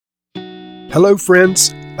Hello,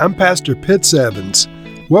 friends. I'm Pastor Pitts Evans.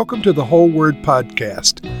 Welcome to the Whole Word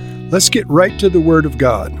Podcast. Let's get right to the Word of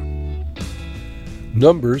God.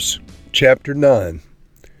 Numbers chapter 9.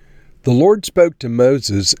 The Lord spoke to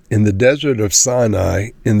Moses in the desert of Sinai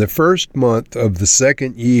in the first month of the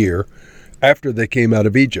second year after they came out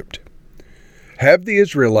of Egypt. Have the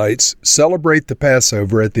Israelites celebrate the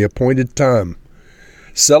Passover at the appointed time.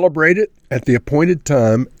 Celebrate it at the appointed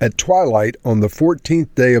time at twilight on the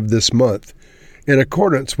 14th day of this month, in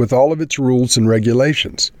accordance with all of its rules and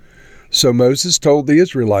regulations. So Moses told the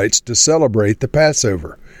Israelites to celebrate the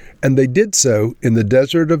Passover, and they did so in the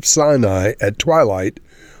desert of Sinai at twilight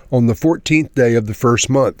on the 14th day of the first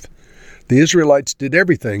month. The Israelites did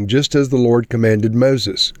everything just as the Lord commanded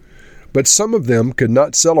Moses. But some of them could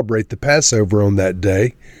not celebrate the Passover on that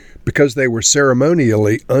day because they were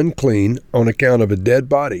ceremonially unclean on account of a dead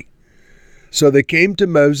body. So they came to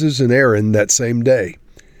Moses and Aaron that same day.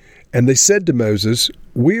 And they said to Moses,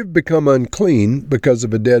 "We have become unclean because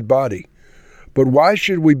of a dead body. But why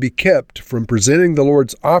should we be kept from presenting the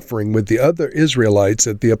Lord's offering with the other Israelites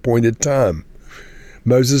at the appointed time?"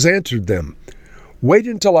 Moses answered them, "Wait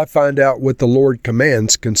until I find out what the Lord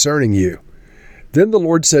commands concerning you." Then the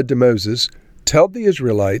Lord said to Moses, "Tell the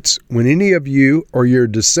Israelites, when any of you or your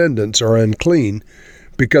descendants are unclean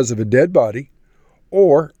because of a dead body,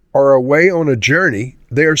 or are away on a journey,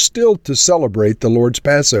 they are still to celebrate the Lord's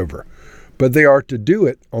Passover, but they are to do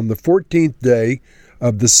it on the 14th day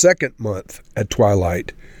of the second month at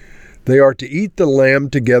twilight. They are to eat the lamb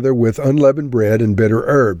together with unleavened bread and bitter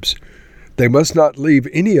herbs. They must not leave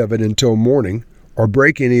any of it until morning, or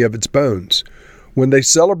break any of its bones. When they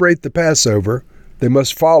celebrate the Passover, they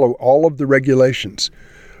must follow all of the regulations.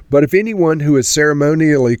 But if anyone who is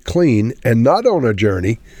ceremonially clean and not on a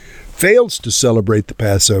journey fails to celebrate the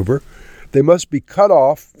Passover, they must be cut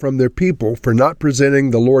off from their people for not presenting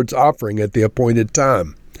the Lord's offering at the appointed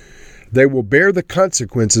time. They will bear the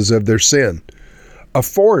consequences of their sin. A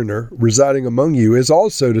foreigner residing among you is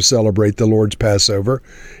also to celebrate the Lord's Passover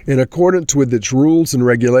in accordance with its rules and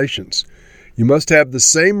regulations. You must have the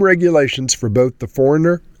same regulations for both the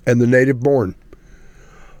foreigner and the native born.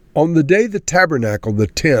 On the day the tabernacle, the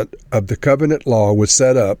tent of the covenant law, was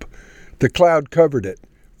set up, the cloud covered it.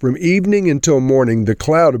 From evening until morning, the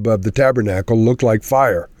cloud above the tabernacle looked like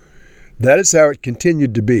fire. That is how it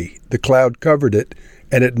continued to be. The cloud covered it,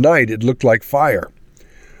 and at night it looked like fire.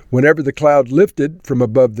 Whenever the cloud lifted from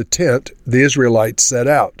above the tent, the Israelites set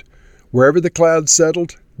out. Wherever the cloud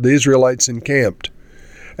settled, the Israelites encamped.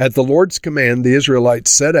 At the Lord's command, the Israelites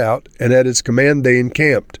set out, and at his command they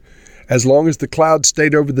encamped. As long as the cloud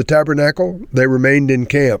stayed over the tabernacle, they remained in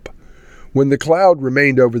camp. When the cloud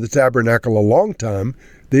remained over the tabernacle a long time,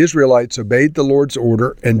 the Israelites obeyed the Lord's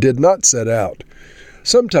order and did not set out.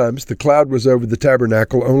 Sometimes the cloud was over the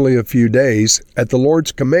tabernacle only a few days. At the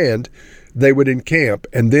Lord's command, they would encamp,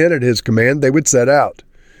 and then at his command they would set out.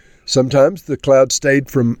 Sometimes the cloud stayed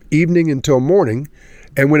from evening until morning,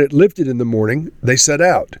 and when it lifted in the morning, they set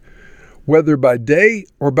out. Whether by day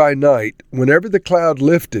or by night, whenever the cloud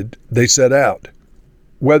lifted, they set out.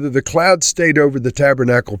 Whether the cloud stayed over the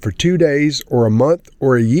tabernacle for 2 days or a month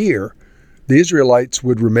or a year, the Israelites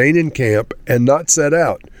would remain in camp and not set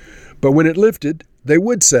out. But when it lifted, they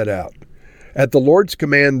would set out. At the Lord's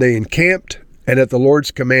command they encamped, and at the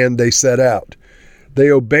Lord's command they set out.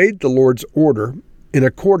 They obeyed the Lord's order in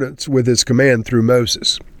accordance with his command through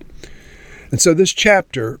Moses. And so this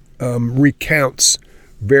chapter recounts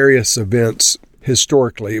various events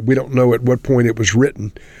historically. We don't know at what point it was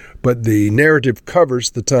written, but the narrative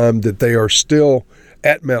covers the time that they are still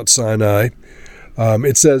at Mount Sinai.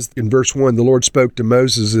 It says in verse 1, the Lord spoke to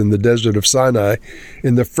Moses in the desert of Sinai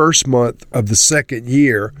in the first month of the second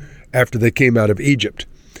year after they came out of Egypt.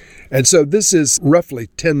 And so this is roughly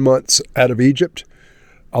 10 months out of Egypt.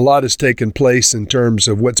 A lot has taken place in terms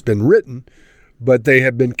of what's been written, but they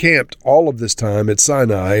have been camped all of this time at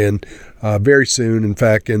Sinai, and very soon, in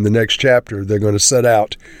fact, in the next chapter, they're going to set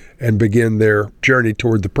out and begin their journey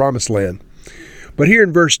toward the Promised Land. But here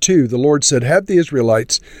in verse 2, the Lord said, "Have the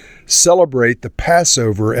Israelites celebrate the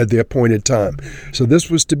Passover at the appointed time." So this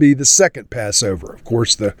was to be the second Passover. Of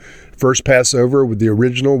course, the first Passover with the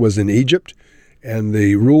original was in Egypt, and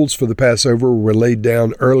the rules for the Passover were laid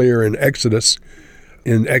down earlier in Exodus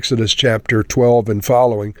chapter 12 and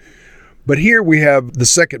following. But here we have the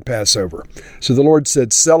second Passover. So the Lord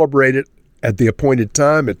said, "Celebrate it at the appointed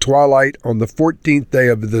time at twilight on the 14th day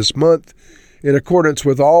of this month, in accordance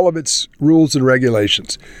with all of its rules and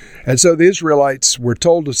regulations. And so the Israelites were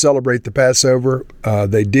told to celebrate the Passover.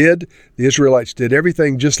 They did. The Israelites did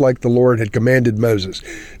everything just like the Lord had commanded Moses.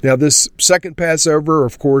 Now, this second Passover,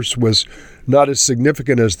 of course, was not as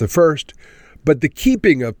significant as the first, but the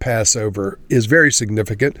keeping of Passover is very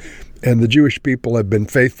significant, and the Jewish people have been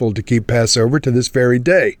faithful to keep Passover to this very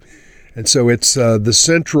day. And so it's the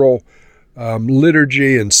central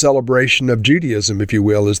liturgy and celebration of Judaism, if you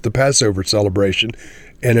will, is the Passover celebration,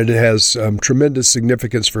 and it has tremendous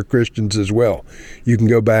significance for Christians as well. You can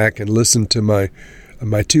go back and listen to my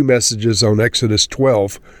two messages on Exodus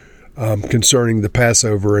 12 concerning the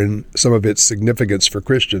Passover and some of its significance for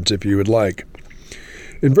Christians, if you would like.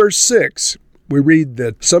 In verse 6, we read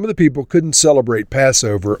that some of the people couldn't celebrate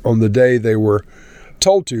Passover on the day they were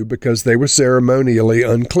told to because they were ceremonially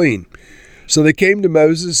unclean. So they came to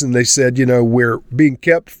Moses and they said, we're being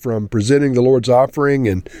kept from presenting the Lord's offering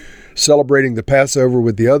and celebrating the Passover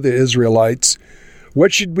with the other Israelites.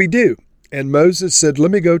 What should we do? And Moses said,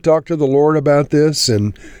 let me go talk to the Lord about this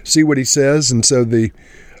and see what he says. And so the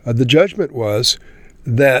judgment was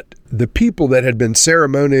that the people that had been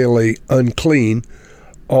ceremonially unclean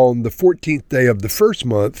on the 14th day of the first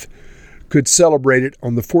month could celebrate it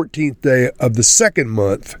on the 14th day of the second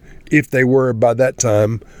month if they were by that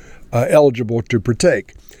time eligible to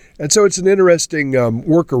partake. And so it's an interesting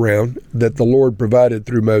workaround that the Lord provided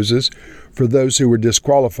through Moses for those who were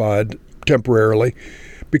disqualified temporarily,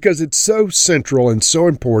 because it's so central and so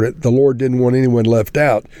important. The Lord didn't want anyone left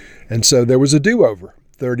out. And so there was a do-over,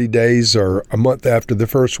 30 days or a month after the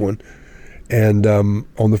first one. And on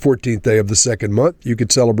the 14th day of the second month, you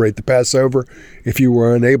could celebrate the Passover if you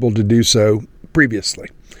were unable to do so previously.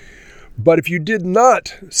 But if you did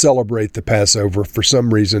not celebrate the Passover for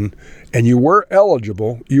some reason and you were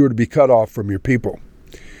eligible, you were to be cut off from your people.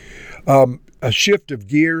 A shift of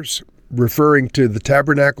gears referring to the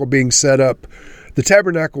tabernacle being set up. The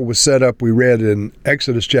tabernacle was set up, we read in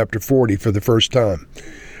Exodus chapter 40 for the first time.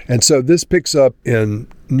 And so this picks up in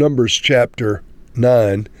Numbers chapter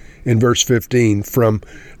 9 in verse 15 from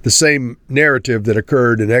the same narrative that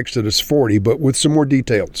occurred in Exodus 40, but with some more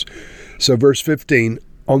details. So verse 15,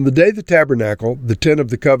 on the day the tabernacle, the tent of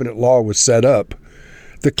the covenant law, was set up,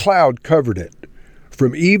 the cloud covered it.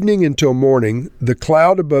 From evening until morning, the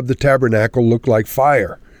cloud above the tabernacle looked like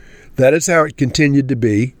fire. That is how it continued to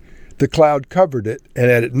be. The cloud covered it,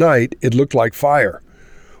 and at night it looked like fire.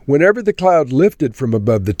 Whenever the cloud lifted from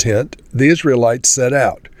above the tent, the Israelites set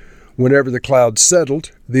out. Whenever the cloud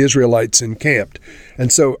settled, the Israelites encamped.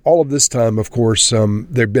 And so all of this time, of course,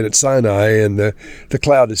 they've been at Sinai, and the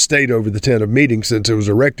cloud has stayed over the tent of meeting since it was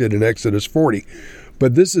erected in Exodus 40.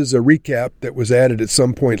 But this is a recap that was added at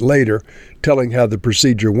some point later, telling how the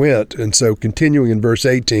procedure went. And so continuing in verse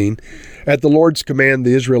 18, at the Lord's command,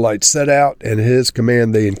 the Israelites set out, and at his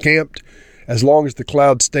command they encamped. As long as the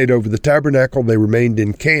cloud stayed over the tabernacle, they remained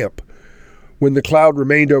in camp. When the cloud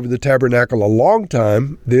remained over the tabernacle a long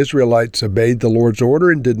time, the Israelites obeyed the Lord's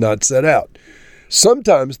order and did not set out.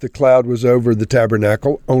 Sometimes the cloud was over the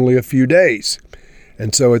tabernacle only a few days.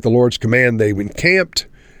 And so at the Lord's command they encamped,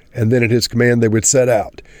 and then at his command they would set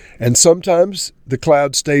out. And sometimes the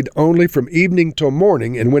cloud stayed only from evening till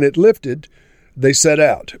morning, and when it lifted, they set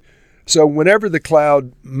out. So whenever the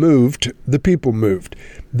cloud moved, the people moved.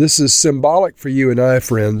 This is symbolic for you and I,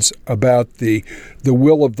 friends, about the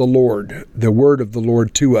will of the Lord, the word of the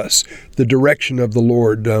Lord to us, the direction of the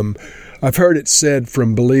Lord. I've heard it said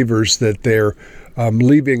from believers that they're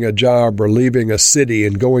leaving a job or leaving a city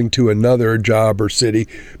and going to another job or city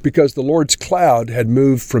because the Lord's cloud had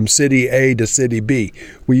moved from city A to city B.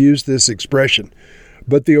 We use this expression.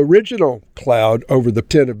 But the original cloud over the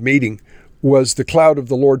tent of meeting was the cloud of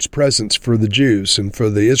the Lord's presence for the Jews and for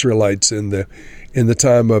the Israelites in the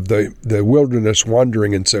time of the wilderness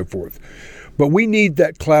wandering and so forth. But we need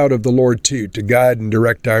that cloud of the Lord too to guide and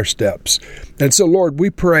direct our steps. And so, Lord, we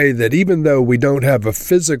pray that even though we don't have a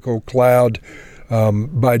physical cloud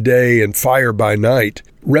by day and fire by night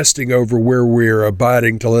resting over where we're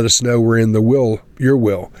abiding to let us know we're in the will, your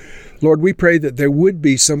will, Lord, we pray that there would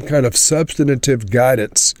be some kind of substantive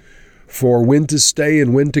guidance for when to stay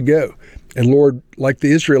and when to go. And Lord, like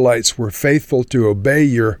the Israelites were faithful to obey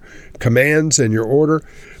your commands and your order,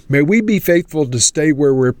 may we be faithful to stay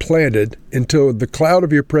where we're planted until the cloud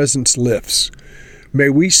of your presence lifts. May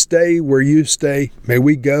we stay where you stay. May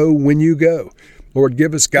we go when you go. Lord,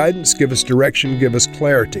 give us guidance, give us direction, give us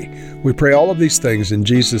clarity. We pray all of these things in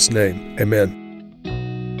Jesus' name. Amen.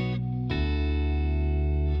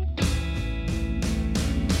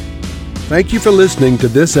 Thank you for listening to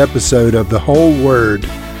this episode of The Whole Word.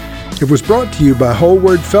 It was brought to you by Whole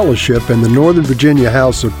Word Fellowship and the Northern Virginia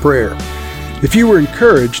House of Prayer. If you were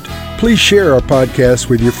encouraged, please share our podcast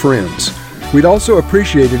with your friends. We'd also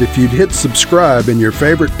appreciate it if you'd hit subscribe in your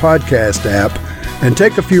favorite podcast app and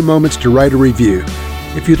take a few moments to write a review.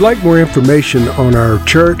 If you'd like more information on our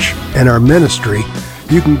church and our ministry,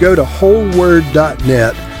 you can go to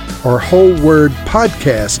wholeword.net or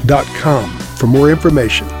wholewordpodcast.com for more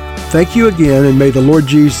information. Thank you again, and may the Lord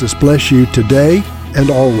Jesus bless you today and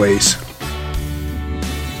always.